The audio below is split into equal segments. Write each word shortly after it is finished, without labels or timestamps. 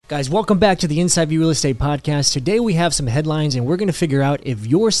Guys, welcome back to the Inside View Real Estate Podcast. Today we have some headlines and we're going to figure out if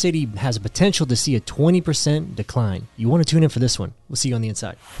your city has a potential to see a 20% decline. You want to tune in for this one. We'll see you on the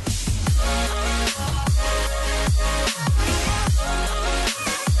inside.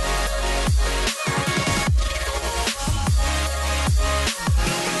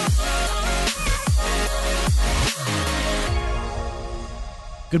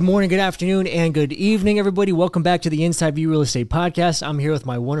 Good morning, good afternoon, and good evening, everybody. Welcome back to the Inside View Real Estate Podcast. I'm here with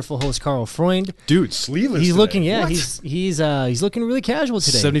my wonderful host, Carl Freund. Dude, sleeveless. He's today. looking, yeah, What? he's looking really casual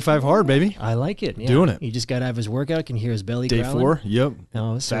today. 75 hard, baby. I like it. Yeah. Doing it. He just got out of his workout. Can hear his belly Day growling. 4. Yep.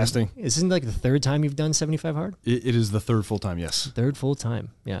 No, so Fasting. Isn't like the third time you've done 75 hard? It is the third full time. Yes. Third full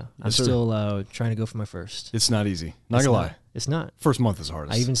time. Yeah, I'm Yes, sir. still trying to go for my first. It's not easy. Not It's gonna lie. It's not. First month is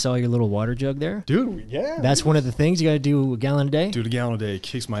hardest. I even saw your little water jug there. Dude, yeah. That's one of the things you got to do a gallon a day. Dude, a gallon a day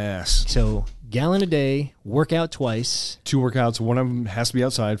kicks my ass. So gallon a day, work out twice, 2 workouts. One of them has to be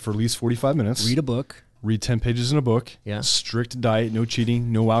outside for at least 45 minutes. read a book. Read 10 pages in a book. Yeah. Strict diet, no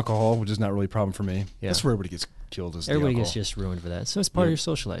cheating, no alcohol, which is not really a problem for me. Yeah. That's where everybody gets killed. Is Everybody the gets alcohol. just ruined for that. So it's part of your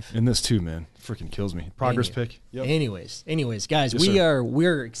social life. And this too, man. Freaking kills me. Progress Anyway. pick. Yep. Anyways, guys, Yes, sir.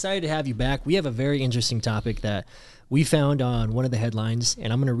 we're excited to have you back. We have a very interesting topic that we found on one of the headlines,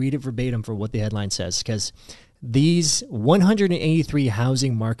 and I'm going to read it verbatim for what the headline says, because these 183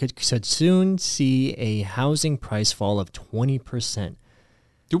 housing markets could soon see a housing price fall of 20%.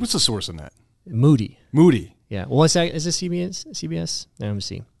 Dude, what's the source in that? Moody. Moody. Yeah. Well, is it CBS? Let me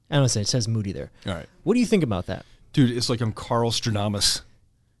see. I don't know. It says Moody there. All right. What do you think about that? Dude, it's like I'm Carl Stradamus.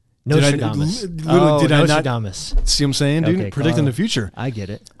 Nostradamus. Literally, did I not- Nostradamus. See what I'm saying, dude? Okay, Predicting Carl. the future. I get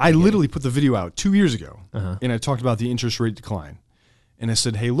it. I literally put the video out 2 years ago, Uh-huh. and I talked about the interest rate decline. And I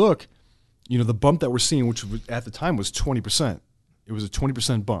said, hey, look, the bump that we're seeing, which at the time was 20%. It was a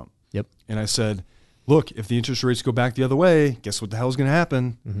 20% bump. Yep. And I said, look, if the interest rates go back the other way, guess what the hell is going to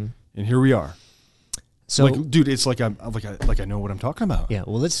happen? Mm-hmm. And here we are. So, Dude, it's like I know what I'm talking about. yeah,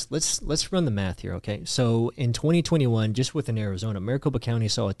 well, let's run the math here, okay? So in 2021, just within Arizona, Maricopa County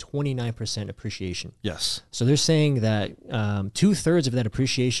saw a 29% appreciation. Yes. So they're saying that 2/3 of that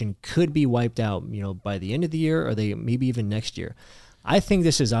appreciation could be wiped out, by the end of the year, or maybe even next year. I think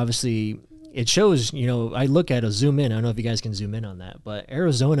this is obviously. It shows, I look at a zoom in. I don't know if you guys can zoom in on that, but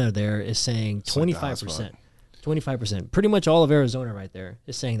Arizona there is saying 25%. 25%. Pretty much all of Arizona right there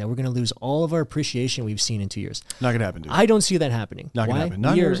is saying that we're going to lose all of our appreciation we've seen in 2 years. Not going to happen, dude. I don't see that happening. Not going Why? to happen.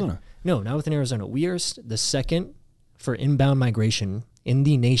 Not in Arizona. No, not within Arizona. We are the second for inbound migration in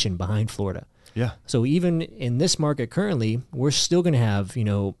the nation behind Florida. Yeah. So even in this market currently, we're still going to have,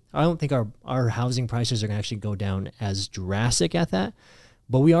 I don't think our housing prices are going to actually go down as drastic at that.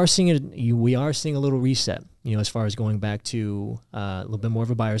 But we are seeing a little reset, as far as going back to a little bit more of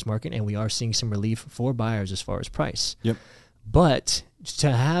a buyer's market, and we are seeing some relief for buyers as far as price. Yep. But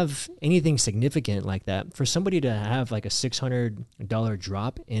to have anything significant like that, for somebody to have like a $600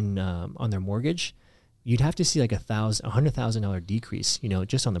 drop in on their mortgage, you'd have to see like $100,000 decrease,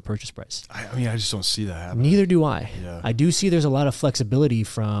 just on the purchase price. I just don't see that happening. Neither do I. Yeah. I do see there's a lot of flexibility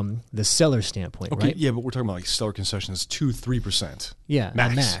from the seller standpoint, Okay, right? yeah, but we're talking about like seller concessions, 2-3%. Yeah,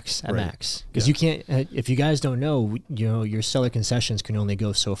 Max. at Right. max. Because Yeah. you can't, if you guys don't know, your seller concessions can only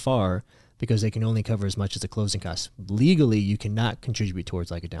go so far because they can only cover as much as the closing costs. Legally, you cannot contribute towards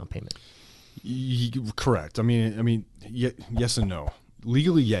like a down payment. Correct. Yes and no.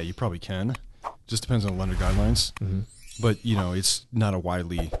 Legally, yeah, you probably can. Just depends on lender guidelines. Mm-hmm. But it's not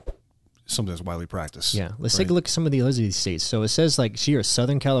something that's widely practiced. Yeah, let's take a look at some of the other states. So it says like here,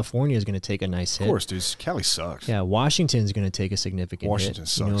 Southern California is going to take a nice hit. Of course, dude. Cali sucks. Yeah, Washington's going to take a significant Washington hit.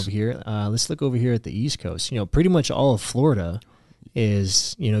 sucks. Over here, let's look over here at the East Coast. Pretty much all of Florida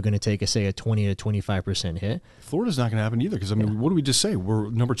is going to take a 20 to 25% hit. Florida's not going to happen either because what did we just say? We're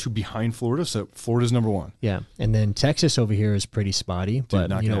number 2 behind Florida, so Florida's number 1. Yeah, and then Texas over here is pretty spotty, but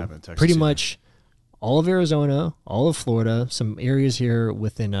not gonna happen in Texas pretty either. much all of Arizona, all of Florida, some areas here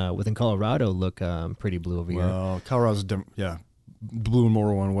within Colorado look pretty blue over here. Well, Colorado's blue and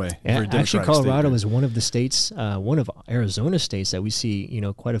more one way. Very Actually, democratic Colorado state, is one of the states, one of Arizona's states that we see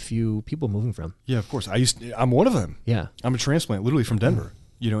quite a few people moving from. Yeah, of course. I'm one of them. Yeah, I'm a transplant, literally from Denver.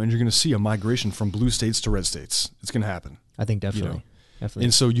 And you're going to see a migration from blue states to red states. It's going to happen. I think definitely.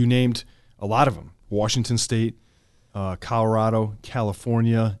 And so you named a lot of them: Washington State, Colorado,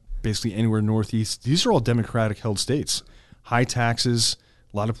 California, basically anywhere northeast. These are all Democratic-held states. High taxes,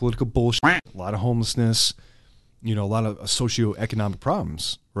 a lot of political bullshit, a lot of homelessness, a lot of socioeconomic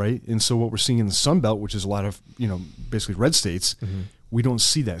problems, right? And so what we're seeing in the Sun Belt, which is a lot of basically red states, we don't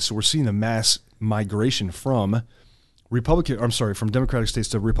see that. So we're seeing the mass migration from Democratic states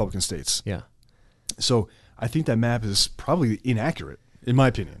to Republican states. Yeah. So I think that map is probably inaccurate. in my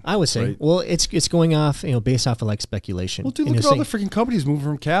opinion. I would say, right? well, it's going off, based off of like speculation. Well, dude, And look at you're all the freaking companies moving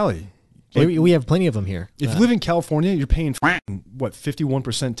from Cali. saying- we have plenty of them here. If you live in California, you're paying, what,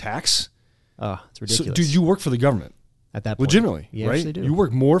 51% tax? Oh, it's So, ridiculous. dude, you work for the government. At that point. Legitimately, You right? actually do. You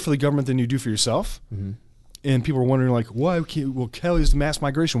work more for the government than you do for yourself. Mm-hmm. And people are wondering, like, why? Well, Cali's mass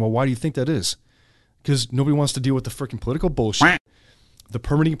migration. Well, why do you think that is? Because nobody wants to deal with the freaking political bullshit. The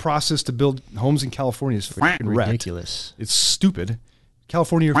permitting process to build homes in California is freaking wrecked. Ridiculous. It's stupid.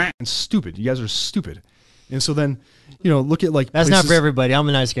 California, you're freaking stupid. You guys are stupid. And so then, look at like That's not places- for everybody. I'm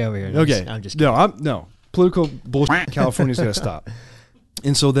a nice guy over here. Okay, I'm just kidding. no. Political bullshit. in California's got to stop.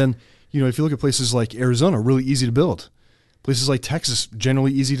 And so then, if you look at places like Arizona, really easy to build. Places like Texas,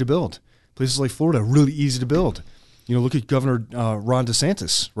 generally easy to build. Places like Florida, really easy to build. Look at Governor Ron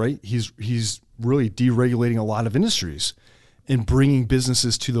DeSantis, right? He's really deregulating a lot of industries and bringing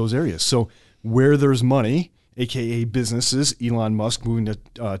businesses to those areas. So where there's money, aka businesses, Elon Musk moving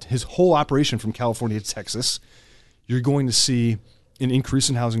to his whole operation from California to Texas, you're going to see an increase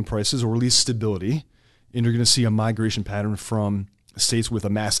in housing prices, or at least stability, and you're going to see a migration pattern from states with a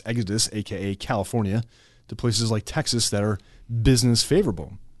mass exodus, aka California, to places like Texas that are business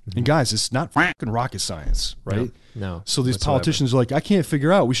favorable. Mm-hmm. And guys, it's not fucking rocket science, right? No. So these whatsoever. politicians are like, I can't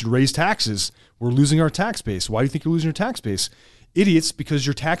figure out, we should raise taxes. We're losing our tax base. Why do you think you're losing your tax base? Idiots, because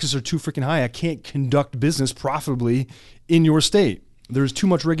your taxes are too freaking high. I can't conduct business profitably in your state. There's too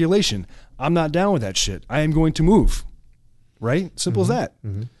much regulation. I'm not down with that shit. I am going to move. Right? Simple as that.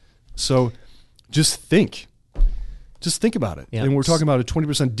 Mm-hmm. So just think. Just think about it. Yeah. And we're talking about a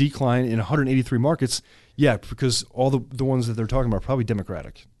 20% decline in 183 markets. Yeah, because all the ones that they're talking about are probably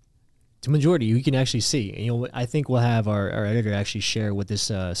Democratic. The majority, you can actually see. I think we'll have our editor actually share what this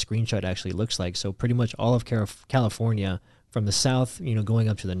screenshot actually looks like. So pretty much all of California, from the south, going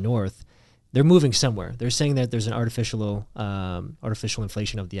up to the north, they're moving somewhere. They're saying that there's an artificial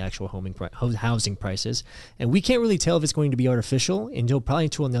inflation of the actual housing prices, and we can't really tell if it's going to be artificial until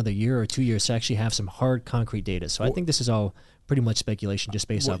another year or 2 years to actually have some hard concrete data. So I think this is all pretty much speculation just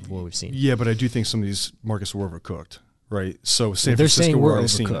based off of what we've seen. Yeah, but I do think some of these markets were overcooked, right? So San They're Francisco, saying we're already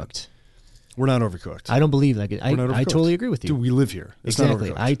seeing- overcooked. We're not overcooked. I don't believe that. I We're not I overcooked. totally agree with you. Dude, we live here. It's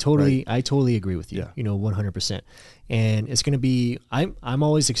Exactly. not overcooked, I totally agree with you. Yeah. 100%. And it's going to be. I'm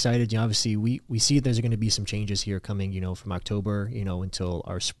always excited. Obviously, we see there's going to be some changes here coming. From October, until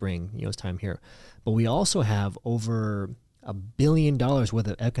our spring. Time here. But we also have over $1 billion worth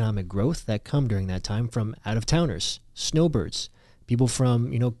of economic growth that come during that time from out of towners, snowbirds, people from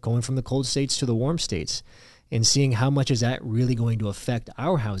going from the cold states to the warm states. And seeing how much is that really going to affect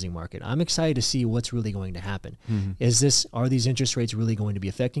our housing market. I'm excited to see what's really going to happen. Mm-hmm. Are these interest rates really going to be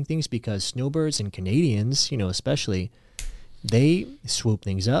affecting things? Because snowbirds and Canadians, especially, they swoop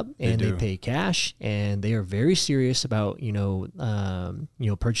things up and they pay cash, and they are very serious about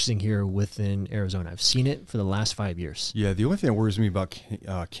purchasing here within Arizona. I've seen it for the last 5 years. Yeah, the only thing that worries me about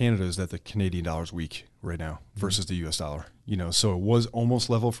Canada is that the Canadian dollar is weak right now versus the U.S. dollar. So it was almost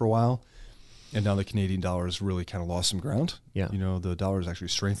level for a while. And now the Canadian dollar has really kind of lost some ground. Yeah. The dollar has actually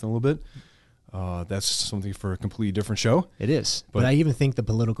strengthened a little bit. That's something for a completely different show. It is. But I even think the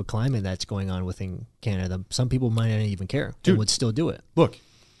political climate that's going on within Canada, some people might not even care. Dude, and would still do it. Look,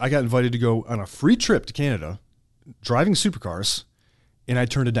 I got invited to go on a free trip to Canada, driving supercars, and I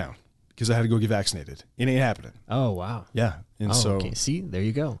turned it down because I had to go get vaccinated. It ain't happening. Oh, wow. Yeah. And okay. See, there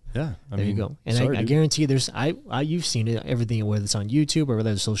you go. Yeah. There you go. And I guarantee you've seen it, everything, whether it's on YouTube or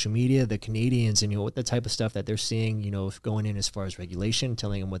whether it's social media, the Canadians and, what the type of stuff that they're seeing, going in as far as regulation,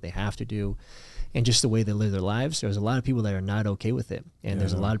 telling them what they have to do, and just the way they live their lives. There's a lot of people that are not okay with it. And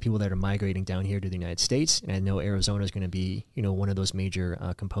there's a lot of people that are migrating down here to the United States. And I know Arizona is going to be, one of those major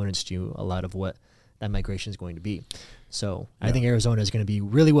components to a lot of what that migration is going to be. So I think Arizona is going to be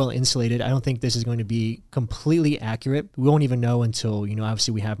really well insulated. I don't think this is going to be completely accurate. We won't even know until,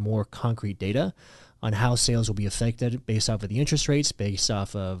 obviously we have more concrete data on how sales will be affected based off of the interest rates, based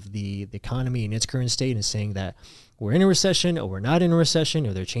off of the economy in its current state, and saying that we're in a recession or we're not in a recession,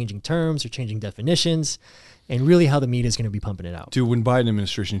 or they're changing terms or changing definitions, and really how the media is going to be pumping it out. Dude, when Biden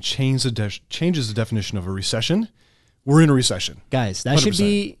administration changes the definition of a recession, we're in a recession. Guys, that 100%. Should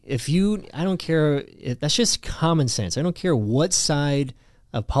be, I don't care, that's just common sense. I don't care what side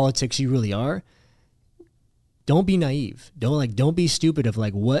of politics you really are. Don't be naive. Don't be stupid of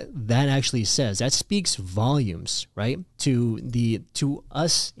what that actually says. That speaks volumes, right? To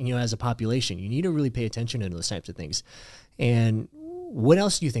us, as a population. You need to really pay attention to those types of things. And what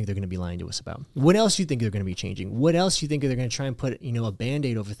else do you think they're going to be lying to us about? What else do you think they're going to be changing? What else do you think they're going to try and put, a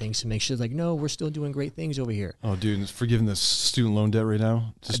Band-Aid over things to make sure like, no, we're still doing great things over here. Oh, dude, forgiving the student loan debt right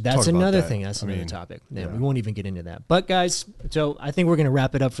now. That's another thing. That's another topic. Yeah, we won't even get into that. But guys, so I think we're going to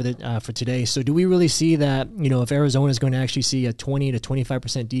wrap it up for today. So do we really see that, if Arizona is going to actually see a 20 to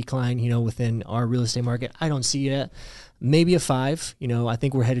 25% decline, within our real estate market? I don't see it. Maybe a 5. I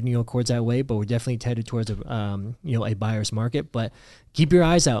think we're headed, towards that way, but we're definitely headed towards a buyer's market. But keep your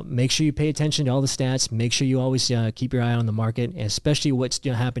eyes out. Make sure you pay attention to all the stats. Make sure you always keep your eye on the market, especially what's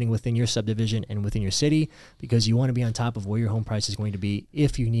happening within your subdivision and within your city, because you want to be on top of where your home price is going to be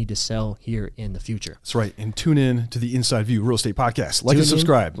if you need to sell here in the future. That's right. And tune in to the Inside View Real Estate Podcast. Like and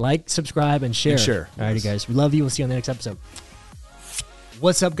subscribe. Like, subscribe, and share. All righty, guys. We love you. We'll see you on the next episode.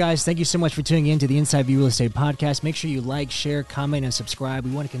 What's up, guys? Thank you so much for tuning in to the Inside View Real Estate Podcast. Make sure you like, share, comment, and subscribe.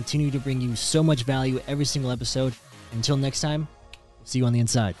 We want to continue to bring you so much value every single episode. Until next time, see you on the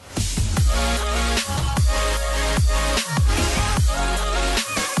inside.